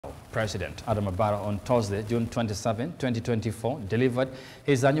President Barrow on Thursday, June 27, 2024, delivered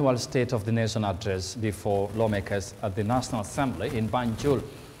his annual State of the Nation address before lawmakers at the National Assembly in Banjul.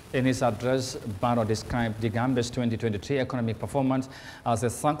 In his address, Barrow described the Gambia's 2023 economic performance as a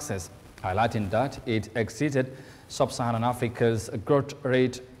success, highlighting that it exceeded sub-Saharan Africa's growth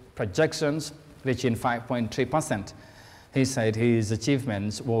rate projections, reaching 5.3%. He said his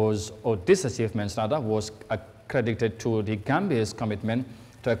achievements was accredited to the Gambia's commitment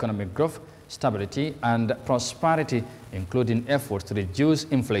to economic growth, stability and prosperity, including efforts to reduce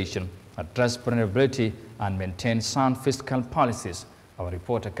inflation, address vulnerability and maintain sound fiscal policies. Our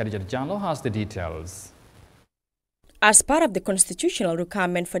reporter Yahya Jammeh has the details. As part of the constitutional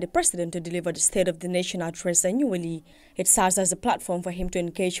requirement for the President to deliver the State of the Nation address annually, it serves as a platform for him to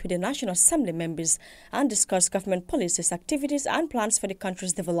engage with the National Assembly members and discuss government policies, activities and plans for the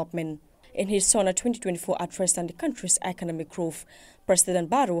country's development. In his summer 2024 address on the country's economic growth, President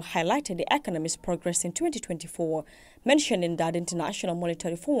Barrow highlighted the economy's progress in 2024, mentioning that International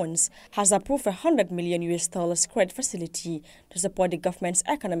Monetary Fund has approved $100 million credit facility to support the government's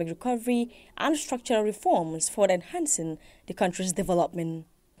economic recovery and structural reforms for enhancing the country's development.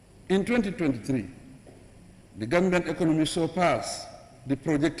 In 2023, the Gambian economy surpassed the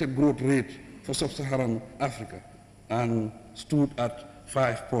projected growth rate for sub-Saharan Africa and stood at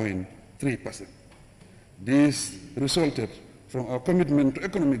 5.3%. This resulted from our commitment to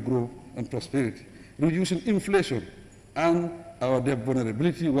economic growth and prosperity, reducing inflation and our debt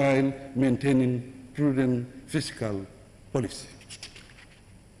vulnerability while maintaining prudent fiscal policy.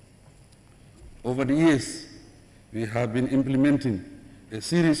 Over the years, we have been implementing a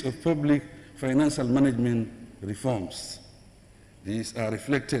series of public financial management reforms. These are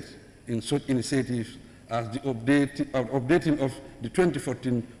reflected in such initiatives as the updating of the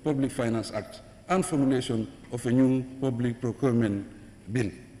 2014 Public Finance Act and formulation of a new public procurement bill.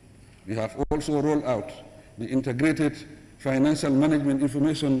 We have also rolled out the Integrated Financial Management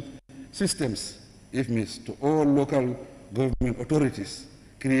Information Systems, IFMIS, to all local government authorities,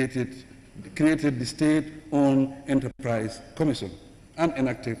 created the State-Owned Enterprise Commission, and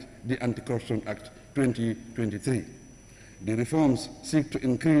enacted the Anti-Corruption Act 2023. The reforms seek to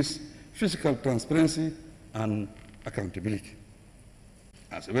increase fiscal transparency and accountability.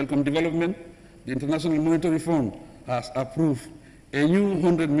 As a welcome development, the International Monetary Fund has approved a new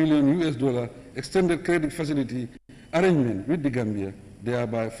 $100 million extended credit facility arrangement with the Gambia,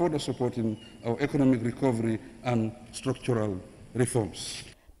 thereby further supporting our economic recovery and structural reforms.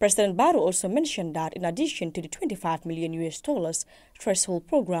 President Barrow also mentioned that in addition to the $25 million threshold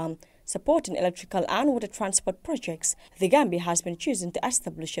program supporting electrical and water transport projects, the Gambia has been choosing to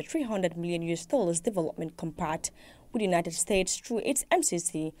establish a $300 million development compact with the United States through its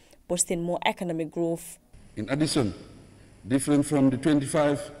MCC, boosting more economic growth. In addition, different from the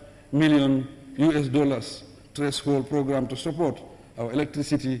 $25 million threshold program to support our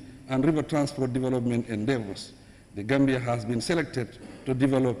electricity and river transport development endeavors, the Gambia has been selected to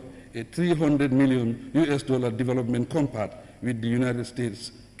develop a $300 million development compact with the United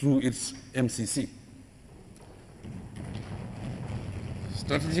States through its MCC.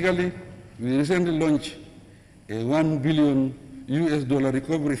 Strategically, we recently launched a $1 billion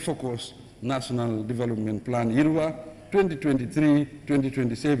recovery-focused National Development Plan, YIRWA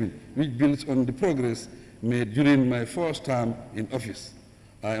 2023-2027, which builds on the progress made during my first term in office.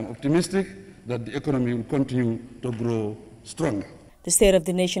 I am optimistic that the economy will continue to grow stronger. The State of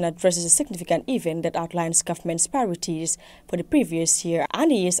the Nation address is a significant event that outlines government's priorities for the previous year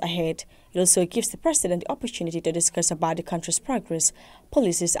and the years ahead. It also gives the President the opportunity to discuss about the country's progress,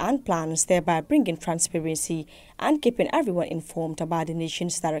 policies and plans, thereby bringing transparency and keeping everyone informed about the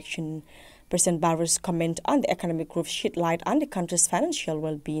nation's direction. President Barrow's comment on the economic growth shed light on the country's financial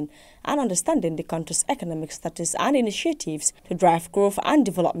well-being and understanding the country's economic status and initiatives to drive growth and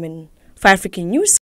development. For African News,